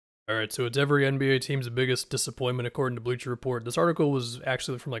All right, so it's every NBA team's biggest disappointment according to Bleacher Report. This article was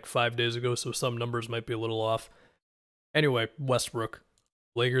actually from like 5 days ago, so some numbers might be a little off. Anyway, Westbrook.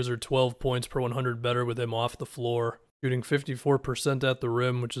 Lakers are 12 points per 100 better with him off the floor, shooting 54% at the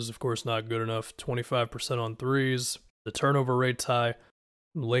rim, which is of course not good enough, 25% on threes. The turnover rate's high.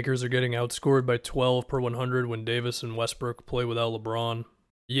 Lakers are getting outscored by 12 per 100 when Davis and Westbrook play without LeBron.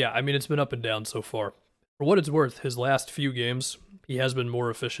 Yeah, I mean, it's been up and down so far. For what it's worth, his last few games, he has been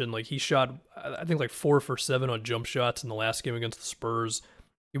more efficient. Like, he shot, I think, like 4 for 7 on jump shots in the last game against the Spurs.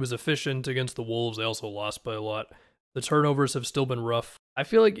 He was efficient against the Wolves. They also lost by a lot. The turnovers have still been rough. I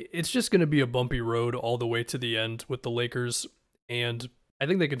feel like it's just going to be a bumpy road all the way to the end with the Lakers, and I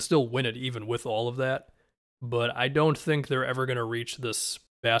think they can still win it even with all of that. But I don't think they're ever going to reach this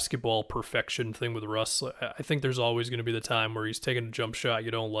basketball perfection thing with Russ. I think there's always going to be the time where he's taking a jump shot you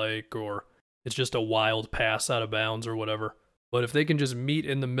don't like, or it's just a wild pass out of bounds or whatever. But if they can just meet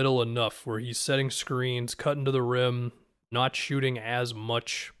in the middle enough where he's setting screens, cutting to the rim, not shooting as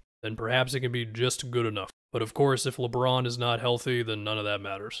much, then perhaps it can be just good enough. But of course, if LeBron is not healthy, then none of that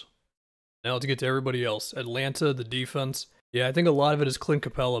matters. Now let's get to everybody else. Atlanta, the defense. Yeah, I think a lot of it is Clint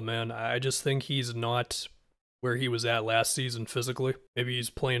Capella, man. I just think he's not where he was at last season physically. Maybe he's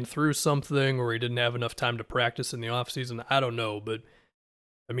playing through something, or he didn't have enough time to practice in the offseason. I don't know, but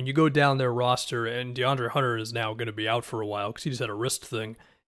I mean, you go down their roster, and DeAndre Hunter is now going to be out for a while because he just had a wrist thing.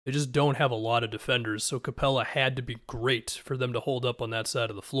 They just don't have a lot of defenders, so Capella had to be great for them to hold up on that side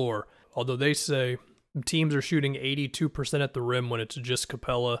of the floor. Although they say teams are shooting 82% at the rim when it's just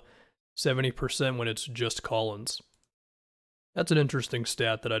Capella, 70% when it's just Collins. That's an interesting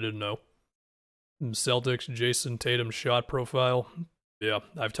stat that I didn't know. Celtics, Jayson Tatum shot profile. Yeah,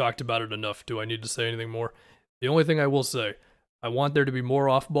 I've talked about it enough. Do I need to say anything more? The only thing I will say, I want there to be more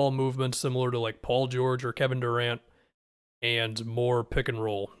off-ball movement similar to like Paul George or Kevin Durant, and more pick and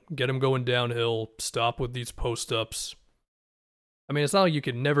roll. Get him going downhill, stop with these post-ups. I mean, it's not like you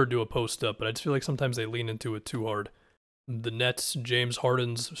can never do a post-up, but I just feel like sometimes they lean into it too hard. The Nets, James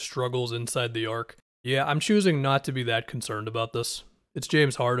Harden's struggles inside the arc. Yeah, I'm choosing not to be that concerned about this. It's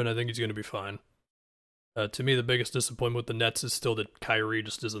James Harden, I think he's going to be fine. To me, the biggest disappointment with the Nets is still that Kyrie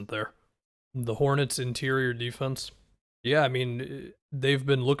just isn't there. The Hornets' interior defense. Yeah, I mean, they've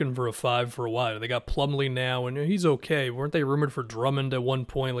been looking for a 5 for a while. They got Plumlee now, and he's okay. Weren't they rumored for Drummond at one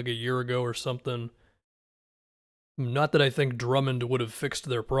point, like a year ago or something? Not that I think Drummond would have fixed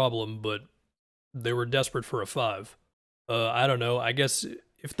their problem, but they were desperate for a 5. I don't know. I guess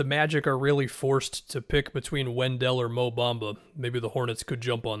if the Magic are really forced to pick between Wendell or Mo Bamba, maybe the Hornets could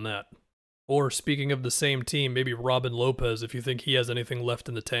jump on that. Or, speaking of the same team, maybe Robin Lopez if you think he has anything left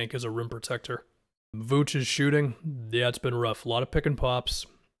in the tank as a rim protector. Vooch is shooting. Yeah, it's been rough. A lot of pick and pops,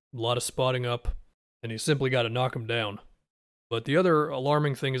 a lot of spotting up, and he's simply got to knock him down. But the other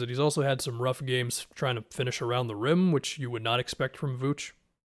alarming thing is that he's also had some rough games trying to finish around the rim, which you would not expect from Vooch.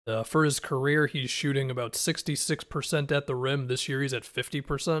 For his career, he's shooting about 66% at the rim. This year, he's at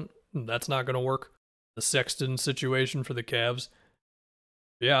 50%. That's not going to work. The Sexton situation for the Cavs.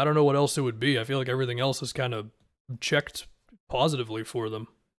 Yeah, I don't know what else it would be. I feel like everything else is kind of checked positively for them,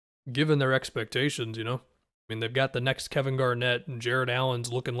 given their expectations, you know? I mean, they've got the next Kevin Garnett, and Jared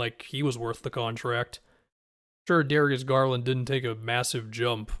Allen's looking like he was worth the contract. Sure, Darius Garland didn't take a massive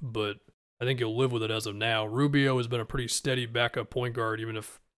jump, but I think you'll live with it as of now. Rubio has been a pretty steady backup point guard, even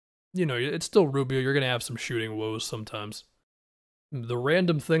if, you know, it's still Rubio. You're going to have some shooting woes sometimes. The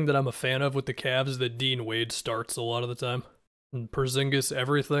random thing that I'm a fan of with the Cavs is that Dean Wade starts a lot of the time. And Porzingis,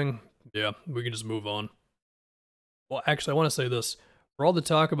 everything, yeah, we can just move on. Well, actually, I want to say this. For all the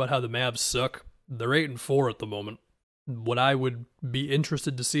talk about how the Mavs suck, they're 8-4 at the moment. What I would be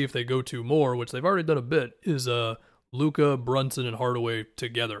interested to see if they go to more, which they've already done a bit, is Luka, Brunson, and Hardaway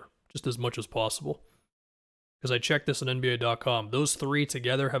together, just as much as possible. Because I checked this on NBA.com. Those three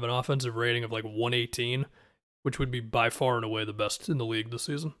together have an offensive rating of like 118, which would be by far and away the best in the league this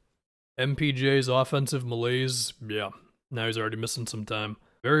season. MPJ's offensive malaise, yeah. Now he's already missing some time.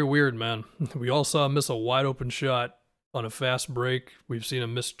 Very weird, man. We all saw him miss a wide open shot on a fast break. We've seen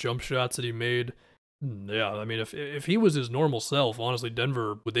him miss jump shots that he made. Yeah, I mean, if he was his normal self, honestly,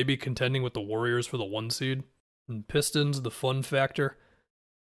 Denver, would they be contending with the Warriors for the 1 seed? And Pistons, the fun factor.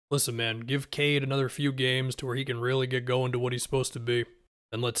 Listen, man, give Cade another few games to where he can really get going to what he's supposed to be.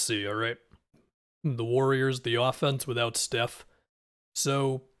 And let's see, all right? The Warriors, the offense without Steph.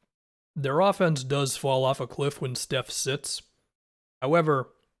 So their offense does fall off a cliff when Steph sits.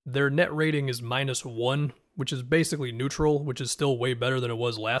 However, their net rating is -1, which is basically neutral, which is still way better than it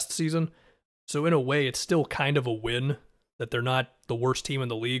was last season. So in a way, it's still kind of a win that they're not the worst team in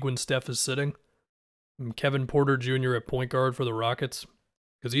the league when Steph is sitting. And Kevin Porter Jr. at point guard for the Rockets.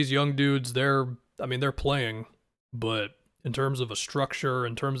 Because these young dudes, they're playing, but in terms of a structure,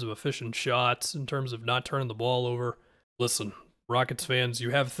 in terms of efficient shots, in terms of not turning the ball over, listen, Rockets fans,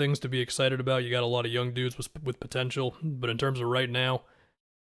 you have things to be excited about. You got a lot of young dudes with potential, but in terms of right now,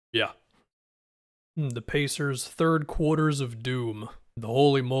 yeah. The Pacers' third quarters of doom. The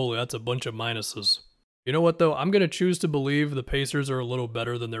holy moly, that's a bunch of minuses. You know what, though? I'm going to choose to believe the Pacers are a little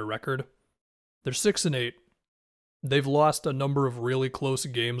better than their record. They're 6-8. They've lost a number of really close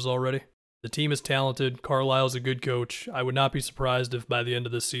games already. The team is talented. Carlisle's a good coach. I would not be surprised if by the end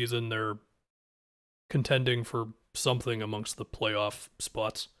of this season they're contending for something amongst the playoff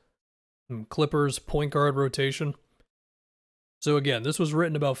spots. Clippers point guard rotation. So again, this was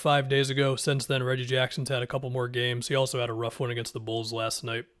written about 5 days ago. Since then, Reggie Jackson's had a couple more games. He also had a rough one against the Bulls last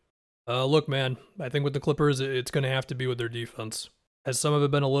night. Look, man, I think with the Clippers, it's going to have to be with their defense. Has some of it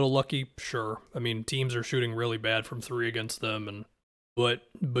been a little lucky? Sure. I mean, teams are shooting really bad from three against them, but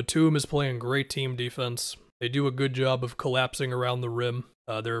Batum is playing great team defense. They do a good job of collapsing around the rim.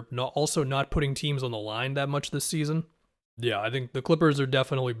 They're also not putting teams on the line that much this season. Yeah, I think the Clippers are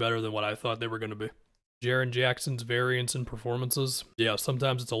definitely better than what I thought they were going to be. Jaren Jackson's variance in performances. Yeah,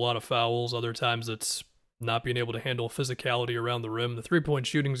 sometimes it's a lot of fouls. Other times it's not being able to handle physicality around the rim. The three-point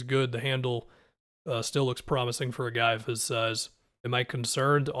shooting's good. The handle still looks promising for a guy of his size. Am I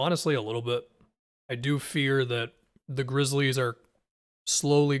concerned? Honestly, a little bit. I do fear that the Grizzlies are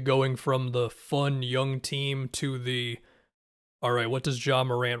slowly going from the fun young team to the, all right, what does Ja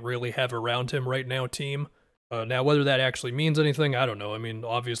Morant really have around him right now team? Now, whether that actually means anything, I don't know. I mean,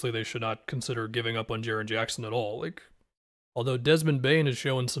 obviously they should not consider giving up on Jaren Jackson at all. Although Desmond Bane is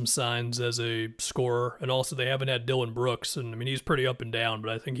showing some signs as a scorer, and also they haven't had Dylan Brooks, and I mean, he's pretty up and down,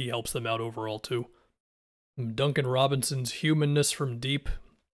 but I think he helps them out overall too. Duncan Robinson's humanness from deep.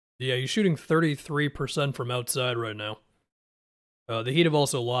 Yeah, he's shooting 33% from outside right now. The Heat have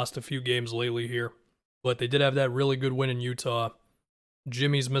also lost a few games lately here, but they did have that really good win in Utah.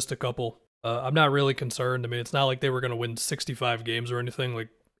 Jimmy's missed a couple. I'm not really concerned. I mean, it's not like they were going to win 65 games or anything. Like,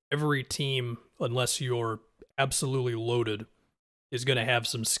 every team, unless you're absolutely loaded, is going to have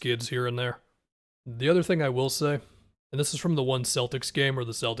some skids here and there. The other thing I will say, and this is from the one Celtics game where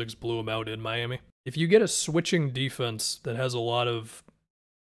the Celtics blew them out in Miami. If you get a switching defense that has a lot of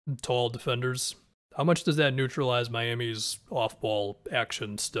tall defenders, how much does that neutralize Miami's off-ball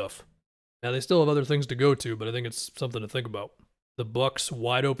action stuff? Now, they still have other things to go to, but I think it's something to think about. The Bucks'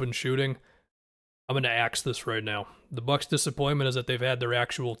 wide-open shooting, I'm going to axe this right now. The Bucks' disappointment is that they've had their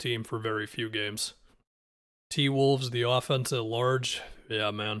actual team for very few games. T-Wolves, the offense at large,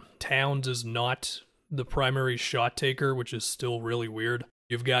 yeah, man. Towns is not the primary shot taker, which is still really weird.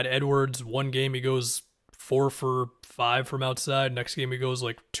 You've got Edwards, one game he goes 4 for 5 from outside, next game he goes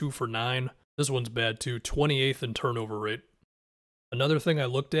like 2 for 9. This one's bad too, 28th in turnover rate. Another thing I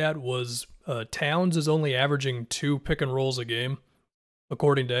looked at was Towns is only averaging 2 pick and rolls a game,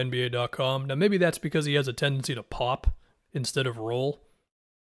 according to NBA.com. Now maybe that's because he has a tendency to pop instead of roll.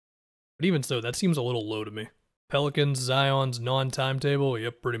 But even so, that seems a little low to me. Pelicans, Zion's non-timetable,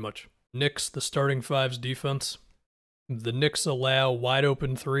 yep, pretty much. Knicks, the starting five's defense. The Knicks allow wide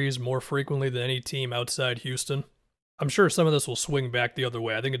open threes more frequently than any team outside Houston. I'm sure some of this will swing back the other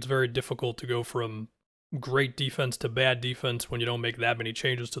way. I think it's very difficult to go from great defense to bad defense when you don't make that many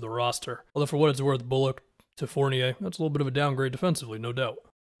changes to the roster. Although for what it's worth, Bullock to Fournier, that's a little bit of a downgrade defensively, no doubt.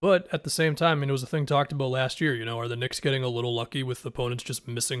 But at the same time, I mean, it was a thing talked about last year, are the Knicks getting a little lucky with opponents just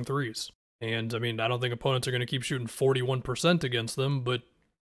missing threes? And I mean, I don't think opponents are going to keep shooting 41% against them, but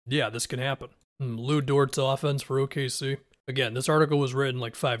yeah, this can happen. Lou Dort's offense for OKC. Again, this article was written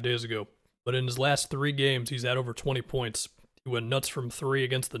like 5 days ago, but in his last 3 games, he's had over 20 points. He went nuts from 3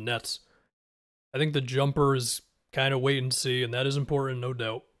 against the Nets. I think the jumper is kind of wait and see, and that is important, no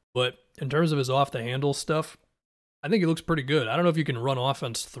doubt. But in terms of his off-the-handle stuff, I think he looks pretty good. I don't know if you can run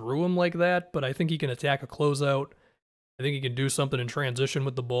offense through him like that, but I think he can attack a closeout. I think he can do something in transition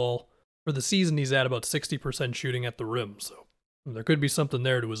with the ball. For the season, he's at about 60% shooting at the rim, so there could be something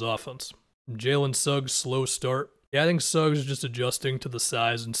there to his offense. Jalen Suggs' slow start. Yeah, I think Suggs is just adjusting to the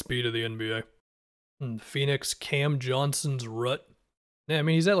size and speed of the NBA. Phoenix, Cam Johnson's rut. Yeah, I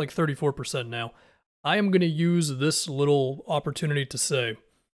mean, he's at like 34% now. I am going to use this little opportunity to say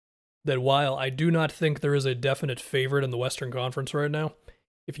that while I do not think there is a definite favorite in the Western Conference right now,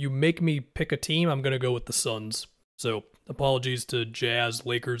 if you make me pick a team, I'm going to go with the Suns. So, apologies to Jazz,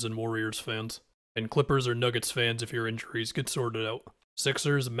 Lakers, and Warriors fans. And Clippers or Nuggets fans if your injuries get sorted out.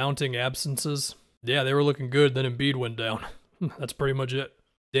 Sixers, mounting absences. Yeah, they were looking good, then Embiid went down. That's pretty much it.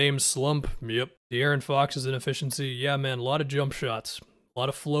 Dame's slump, yep. De'Aaron Fox's inefficiency, yeah man, a lot of jump shots. A lot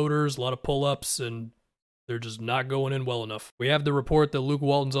of floaters, a lot of pull-ups, and They're just not going in well enough. We have the report that Luke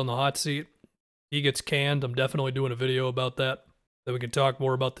Walton's on the hot seat. He gets canned. I'm definitely doing a video about that. Then we can talk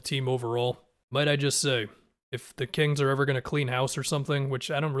more about the team overall. Might I just say, if the Kings are ever going to clean house or something, which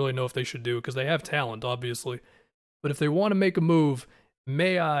I don't really know if they should do because they have talent, obviously, but if they want to make a move,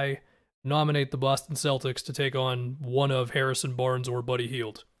 may I nominate the Boston Celtics to take on one of Harrison Barnes or Buddy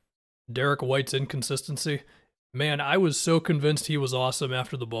Hield. Derek White's inconsistency. Man, I was so convinced he was awesome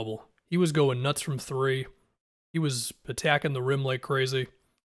after the bubble. He was going nuts from three. He was attacking the rim like crazy.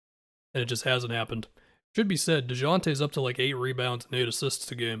 And it just hasn't happened. Should be said, DeJounte's up to like 8 rebounds and 8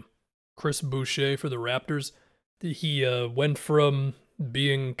 assists a game. Chris Boucher for the Raptors. He went from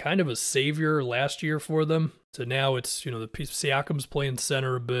being kind of a savior last year for them to now it's, the piece Siakam's playing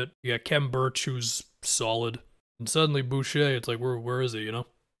center a bit. You got Kem Birch, who's solid. And suddenly Boucher, it's like, where is he,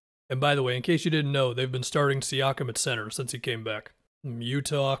 And by the way, in case you didn't know, they've been starting Siakam at center since he came back.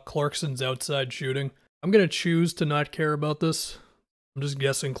 Utah, Clarkson's outside shooting. I'm going to choose to not care about this. I'm just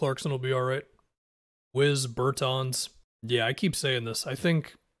guessing Clarkson will be alright. Wiz, Bertans. Yeah, I keep saying this. I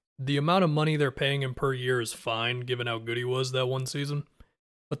think the amount of money they're paying him per year is fine, given how good he was that one season.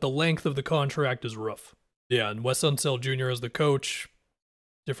 But the length of the contract is rough. Yeah, and Wes Unseld Jr. as the coach.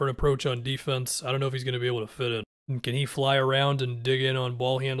 Different approach on defense. I don't know if he's going to be able to fit in. And can he fly around and dig in on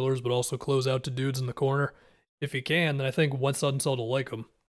ball handlers, but also close out to dudes in the corner? If he can, then I think Wes Unseld will like him.